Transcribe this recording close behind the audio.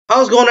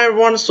How's it going,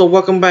 everyone? So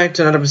welcome back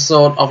to another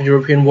episode of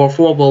European War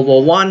 4 World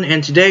War 1,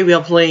 and today we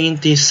are playing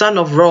the Son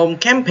of Rome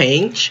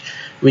campaign,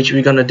 which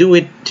we're gonna do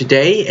it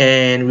today.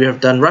 And we have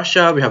done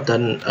Russia, we have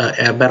done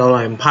Battle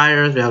of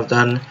Empires, we have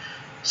done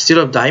Steel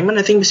of Diamond.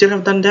 I think we still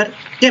have done that.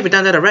 Yeah, we've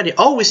done that already.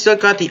 Oh, we still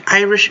got the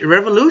Irish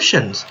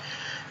Revolutions.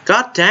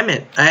 God damn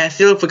it, I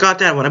still forgot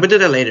that one. I will do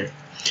that later.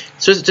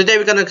 So today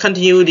we're gonna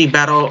continue the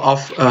Battle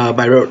of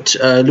Beirut.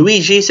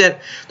 Luigi said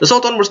the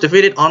Sultan was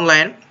defeated on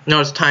land. Now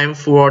it's time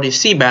for the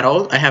sea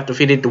battle. I have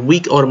defeated the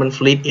weak Ottoman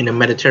fleet in the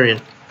Mediterranean.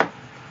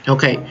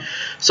 Okay,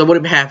 so what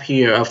do we have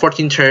here?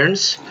 14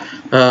 turns,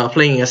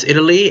 playing as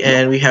Italy,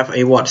 and we have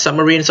a what?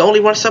 Submarine. It's only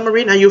one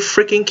submarine? Are you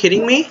freaking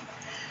kidding me?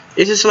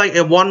 Is this like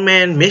a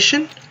one-man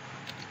mission?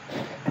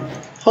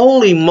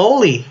 Holy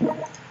moly!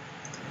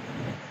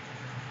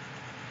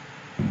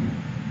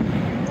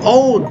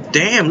 Oh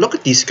damn! Look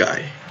at this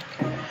guy.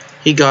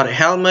 He got a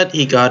helmet.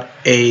 He got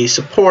a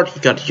support. He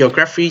got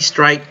geography,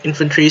 strike,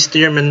 infantry,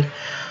 steerman.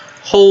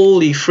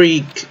 Holy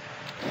freak!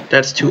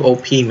 That's too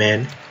OP,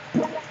 man.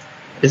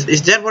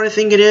 Is that what I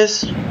think it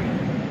is?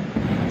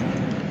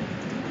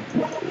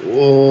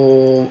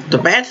 Oh, the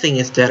bad thing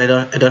is that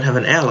I don't have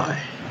an ally.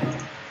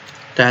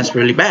 That's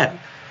really bad.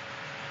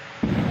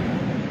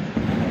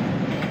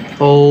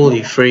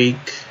 Holy freak!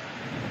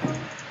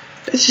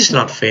 It's just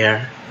not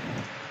fair.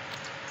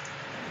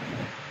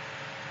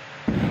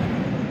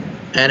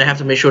 And I have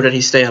to make sure that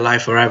he stay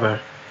alive forever.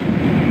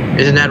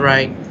 Isn't that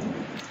right?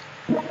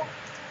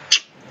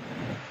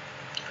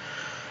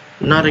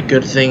 Not a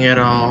good thing at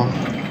all.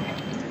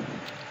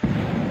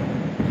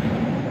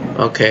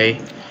 Okay,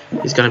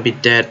 he's gonna be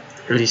dead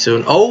really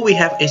soon. Oh, we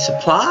have a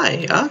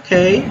supply.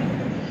 Okay,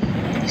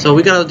 so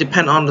we're gonna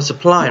depend on the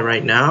supply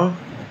right now,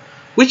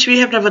 which we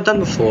have never done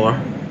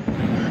before.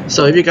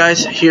 So if you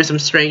guys hear some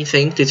strange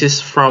things, this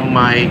is from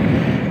my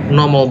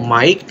normal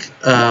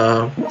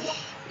microphone.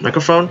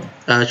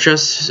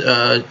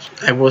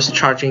 I was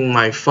charging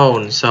my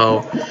phone,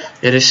 so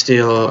it is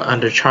still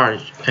under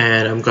charge,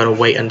 and I'm gonna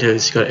wait until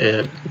it's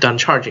done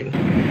charging,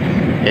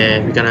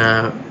 and we're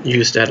gonna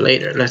use that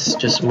later. Let's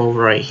just move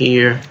right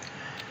here.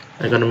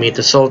 I'm gonna meet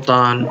the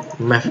Sultan,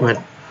 Mehmed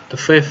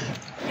V.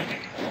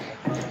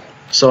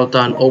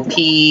 Sultan OP.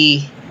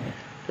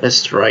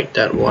 Let's write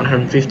that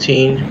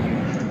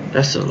 115.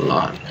 That's a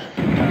lot.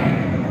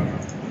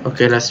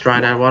 Okay, let's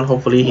try that one.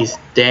 Hopefully he's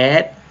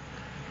dead.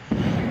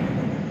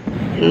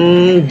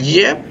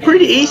 Yeah,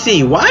 pretty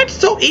easy. Why it's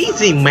so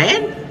easy,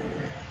 man?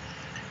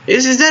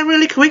 Is that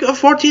really quick? A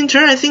 14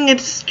 turn? I think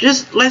it's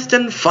just less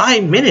than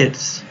 5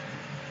 minutes.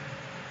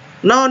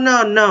 No.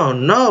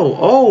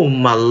 Oh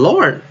my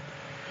lord.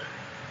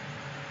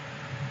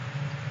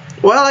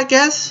 Well, I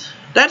guess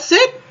that's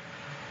it.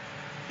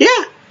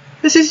 Yeah,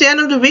 this is the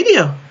end of the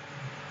video.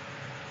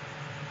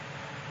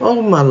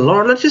 Oh my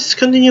lord, let's just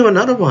continue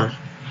another one.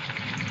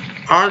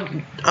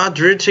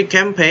 Adriatic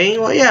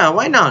campaign? Well, yeah,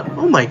 why not?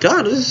 Oh my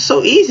god, this is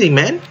so easy,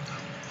 man.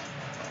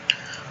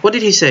 What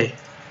did he say?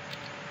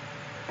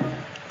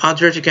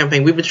 Adriatic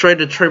campaign. We betrayed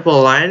the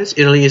Triple Alliance.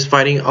 Italy is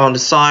fighting on the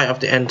side of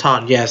the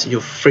Entente. Yes,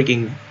 you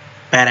freaking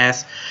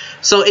badass.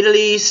 So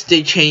Italy's,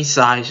 they changed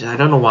sides. I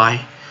don't know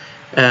why.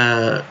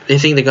 They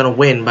think they're gonna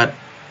win, but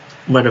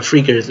the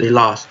freakers, they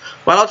lost.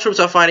 While our troops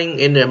are fighting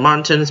in the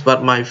mountains,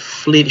 but my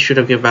fleet should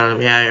have given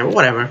battle. Yeah,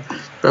 whatever.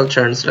 12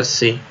 turns. Let's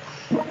see.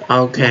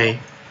 Okay.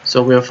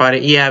 So we're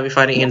fighting, yeah, we're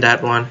fighting in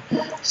that one.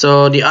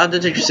 So the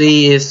Adriatic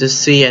Sea is the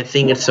sea, I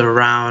think it's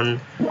around,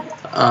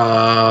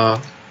 I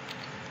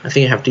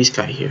think I have this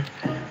guy here.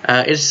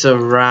 It's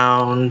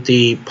around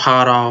the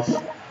part of,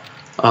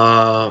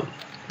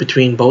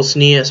 between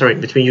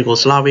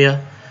Yugoslavia.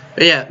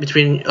 But yeah,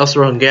 between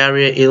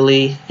Austro-Hungary,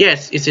 Italy.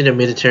 Yes, it's in the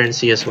Mediterranean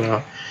Sea as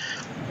well.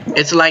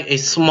 It's like a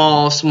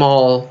small,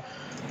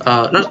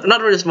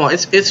 not really small,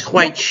 it's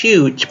quite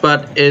huge,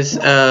 but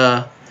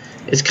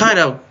it's kind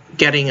of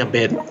getting a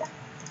bit,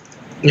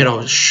 you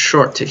know,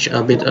 shortage,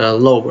 a bit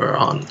lower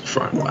on the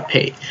front. But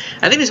hey,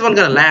 I think this one's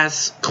gonna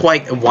last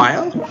quite a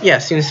while. Yeah,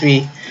 since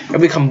we're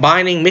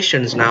combining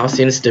missions now,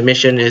 since the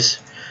mission is,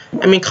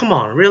 I mean, come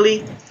on,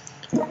 really?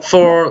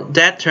 For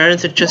that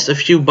turns, it's just a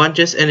few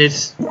bunches, and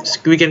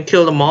we can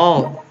kill them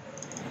all.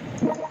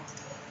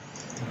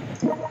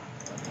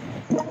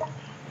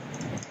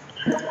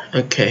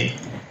 Okay.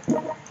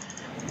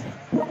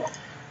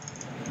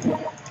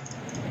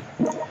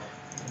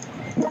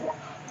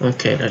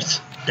 Okay,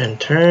 let's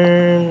end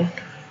turn.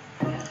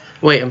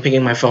 Wait, I'm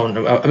picking my phone.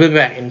 I'll be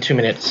back in 2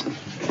 minutes.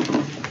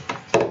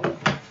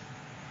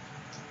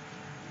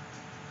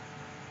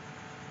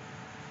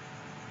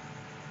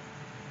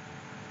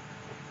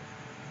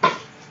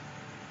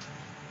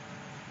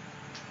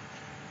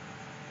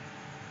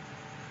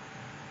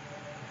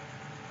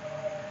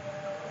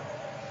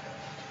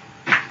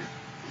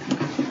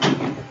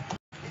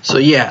 So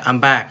yeah, I'm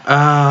back.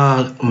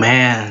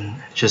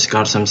 Man, just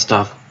got some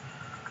stuff.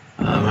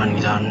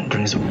 Running down,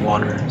 drinking some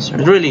water. So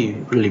it's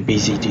really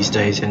busy these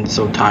days and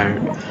so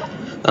tired.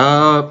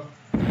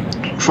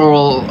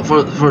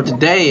 For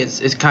today,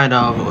 it's kind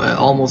of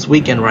almost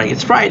weekend, right?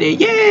 It's Friday.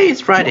 Yay,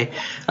 it's Friday.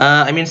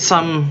 I mean,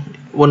 some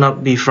will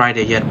not be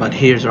Friday yet, but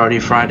here's already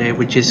Friday,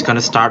 which is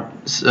gonna start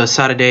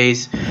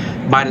Saturdays.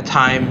 By the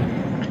time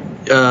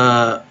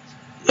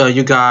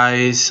you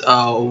guys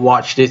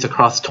watch this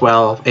across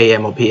 12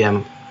 a.m. or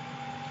p.m.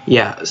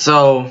 Yeah,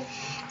 so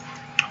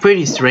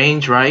pretty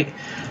strange, right?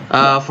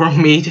 For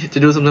me to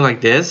do something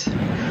like this,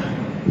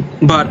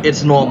 but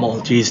it's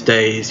normal these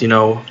days, you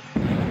know,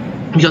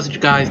 because you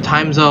guys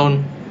time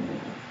zone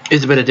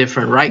is a bit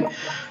different, right?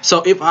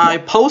 So if I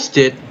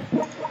posted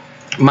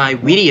my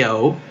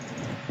video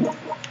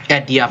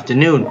at the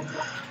afternoon,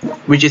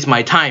 which is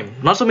my time,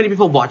 not so many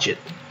people watch it.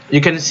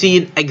 You can see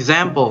an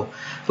example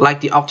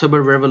like the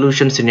October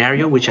Revolution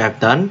scenario, which I've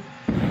done.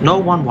 No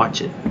one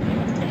watched it.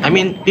 I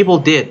mean, people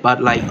did,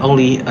 but like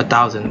only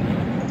 1,000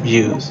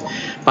 views.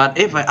 But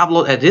if I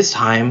upload at this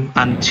time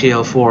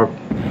until 4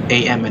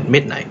 a.m. at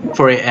midnight,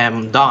 4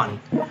 a.m. dawn,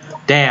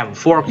 damn,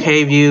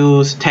 4K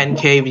views,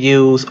 10K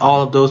views,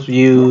 all of those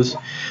views.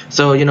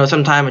 So, you know,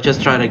 sometimes I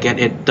just try to get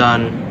it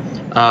done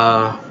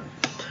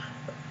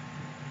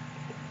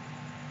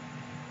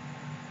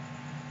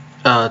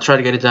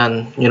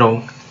you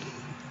know,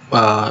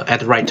 at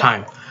the right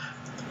time,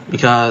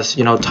 because,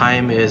 you know,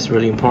 time is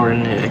really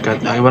important.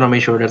 I want to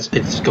make sure that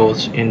it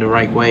goes in the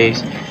right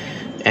ways,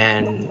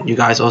 and you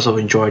guys also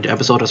enjoyed the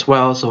episode as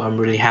well, so I'm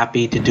really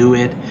happy to do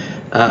it.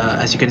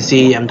 As you can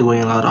see, I'm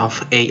doing a lot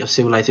of Age of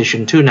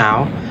Civilization 2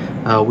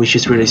 now, which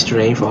is really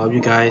strange for all of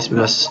you guys,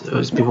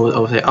 because people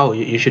always say, oh,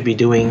 you should be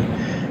doing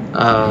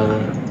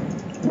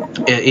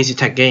Easy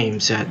Tech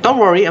games. Don't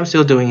worry, I'm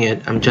still doing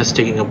it. I'm just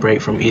taking a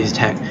break from Easy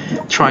Tech,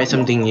 try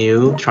something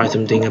new, try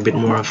something a bit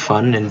more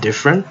fun and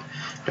different.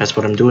 That's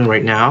what I'm doing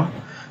right now.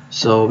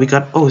 So we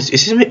got, oh, is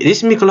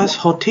this Nicholas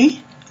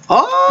Hoti?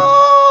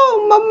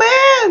 Oh, my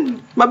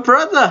man, my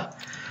brother.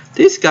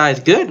 This guy's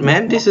good,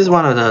 man. This is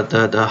one of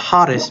the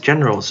hottest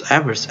generals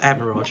ever,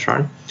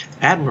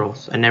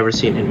 admirals I never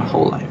seen in my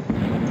whole life.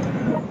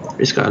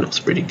 This guy looks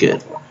pretty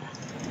good,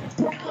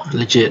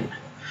 legit.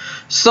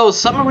 So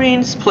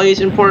submarines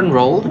plays important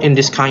role in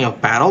this kind of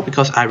battle,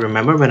 because I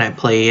remember when I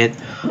play it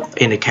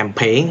in the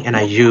campaign and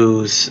I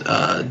use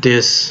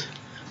this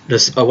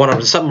one of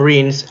the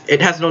submarines.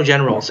 It has no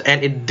generals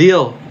and it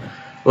deal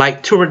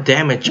like turret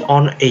damage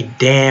on a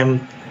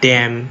damn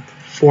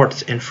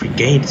forts and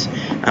frigates.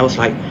 I was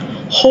like,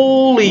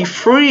 holy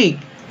freak,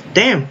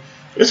 damn,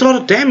 there's a lot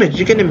of damage.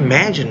 You can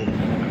imagine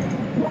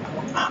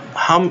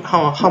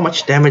how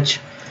much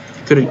damage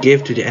could it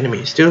give to the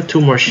enemy. Still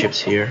 2 more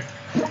ships here.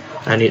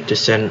 I need to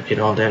send it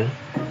all then.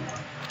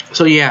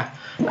 So yeah,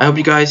 I hope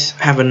you guys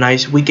have a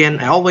nice weekend.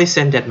 I always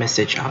send that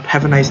message out.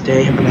 Have a nice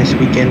day, have a nice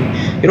weekend.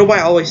 You know why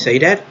I always say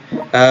that?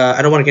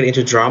 I don't want to get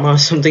into drama or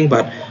something,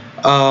 but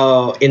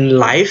in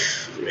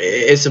life,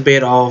 it's a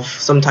bit of,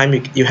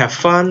 sometimes you have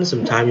fun,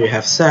 sometimes you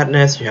have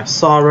sadness, you have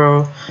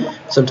sorrow,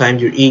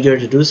 sometimes you're eager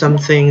to do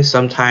something,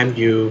 sometimes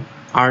you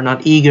are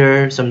not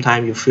eager,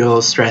 sometimes you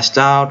feel stressed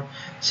out,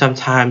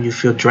 sometimes you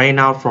feel drained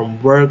out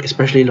from work,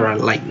 especially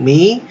like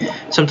me.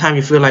 Sometimes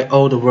you feel like,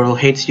 oh, the world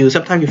hates you.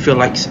 Sometimes you feel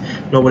like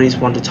nobody's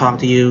want to talk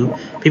to you.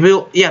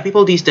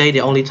 People these days, they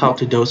only talk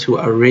to those who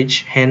are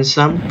rich,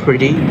 handsome,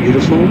 pretty,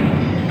 beautiful,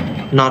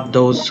 not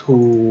those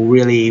who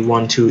really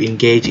want to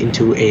engage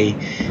into a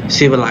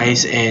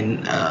civilized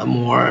and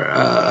more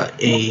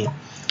a,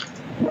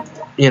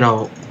 you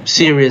know,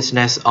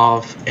 seriousness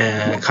of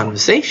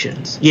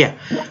conversations. Yeah,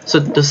 so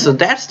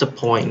that's the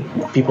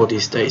point, people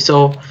these days.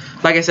 So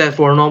like I said,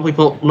 for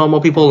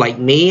normal people like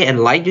me and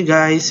like you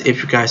guys,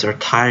 if you guys are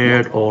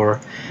tired or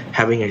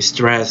having a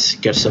stress,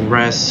 get some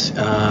rest.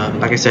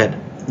 Like I said,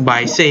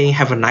 by saying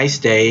have a nice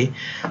day,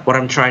 what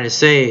I'm trying to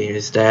say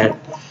is that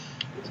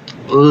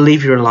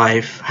live your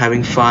life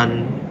having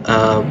fun,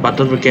 but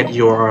don't forget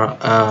your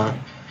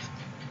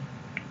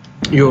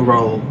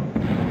role.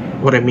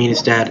 What I mean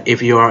is that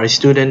if you are a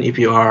student, if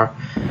you are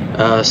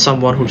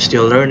someone who's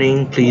still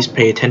learning, please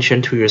pay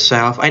attention to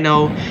yourself. I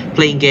know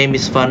playing game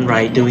is fun,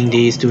 right? Doing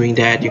this, doing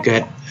that, you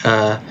get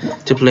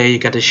to play, you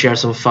get to share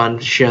some fun,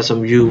 share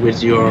some view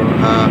with your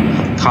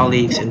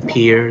colleagues and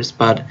peers.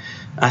 But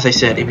as I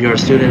said, if you're a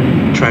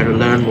student, try to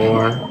learn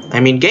more. I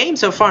mean,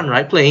 games are fun,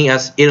 right? Playing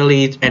as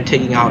Italy and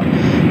taking out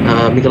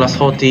Nicholas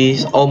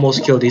Hoti,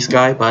 almost killed this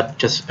guy, but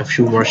just a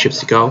few more ships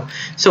to go.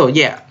 So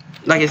yeah,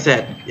 like I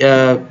said,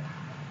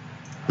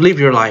 live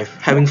your life,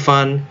 having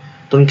fun,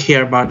 don't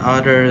care about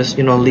others,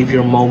 you know, live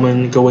your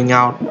moment, going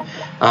out,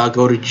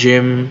 go to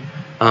gym,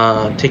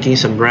 taking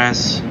some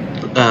rest,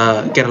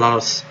 get a lot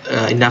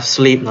of enough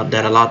sleep, not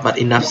that a lot, but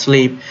enough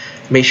sleep.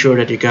 Make sure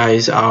that you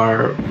guys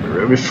are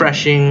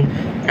refreshing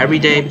every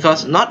day,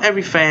 because not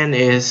every fan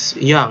is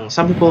young.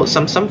 Some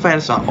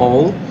fans are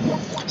old.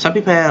 Some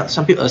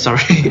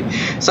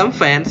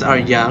fans are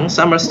young.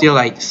 Some are still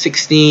like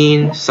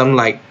 16, some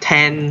like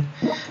 10,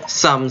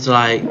 some's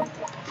like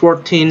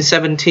 14,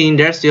 17,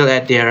 they're still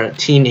at their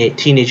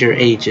teenager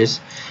ages.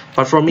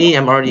 But for me,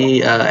 I'm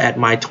already at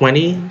my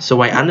 20,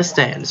 so I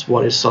understand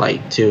what it's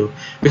like to,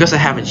 because I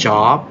have a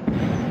job,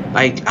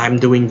 like I'm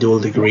doing dual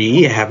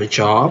degree, I have a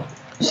job,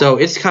 so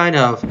it's kind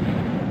of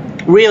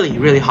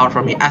really hard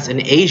for me as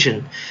an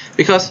Asian,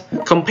 because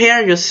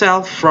compare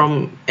yourself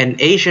from an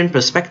Asian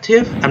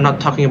perspective. I'm not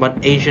talking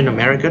about Asian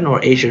American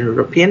or Asian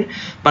European,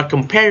 but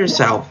compare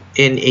yourself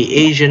in a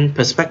Asian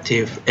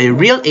perspective. A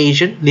real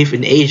Asian live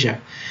in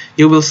Asia.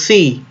 You will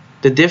see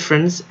the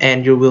difference,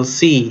 and you will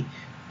see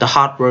the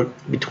hard work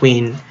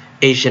between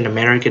Asian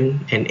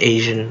American and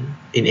Asian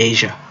in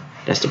Asia.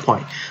 That's the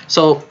point.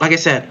 So like I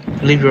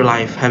said, live your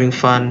life having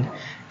fun,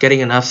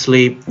 getting enough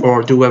sleep,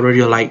 or do whatever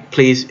you like.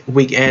 Please,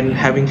 weekend,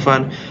 having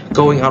fun,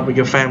 going out with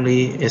your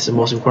family is the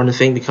most important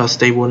thing, because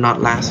they will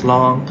not last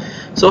long.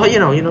 So you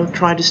know,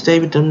 try to stay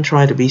with them,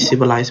 try to be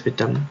civilized with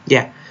them.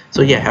 Yeah.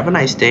 So yeah, have a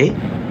nice day.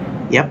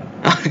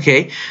 Yep.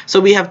 Okay.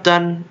 So we have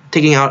done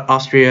taking out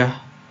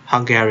Austria,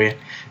 Hungary.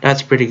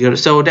 That's pretty good.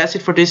 So that's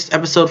it for this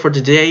episode for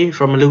today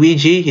from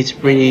Luigi. He's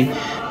pretty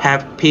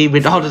happy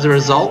with all the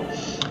result.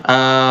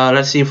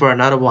 Let's see for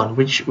another one,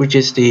 which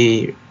is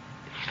the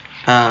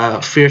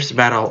fierce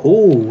battle.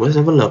 Oh, let's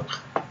have a look.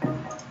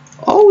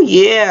 Oh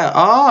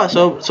yeah.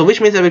 So which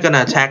means that we're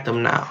gonna attack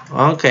them now.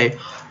 Okay.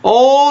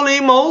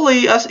 Holy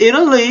moly, us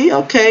Italy.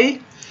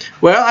 Okay.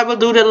 Well, I will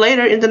do that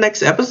later in the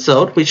next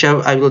episode, which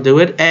I will do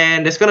it,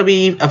 and there's gonna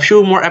be a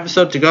few more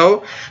episodes to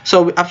go.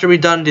 So after we're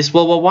done this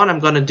World War 1, I'm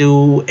gonna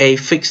do a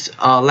fixed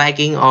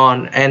lagging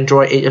on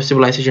Android Age of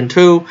Civilization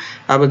 2.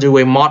 I will do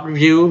a mod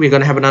review. We're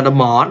gonna have another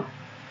mod.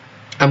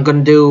 I'm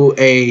gonna do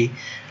a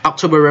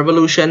October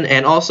Revolution,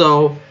 and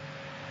also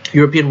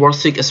European War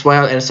 6 as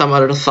well, and some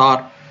other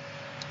thought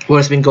what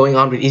has been going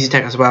on with Easy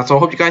Tech as well. So I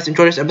hope you guys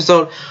enjoyed this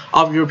episode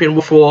of European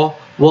War 4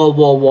 World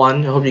War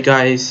 1. I hope you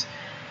guys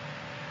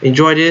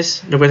enjoy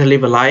this. Don't forget to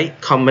leave a like,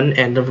 comment,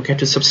 and don't forget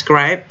to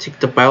subscribe. Tick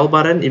the bell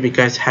button if you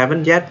guys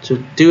haven't yet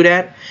to do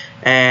that.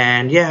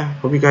 And yeah,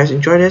 hope you guys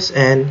enjoy this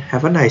and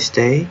have a nice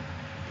day.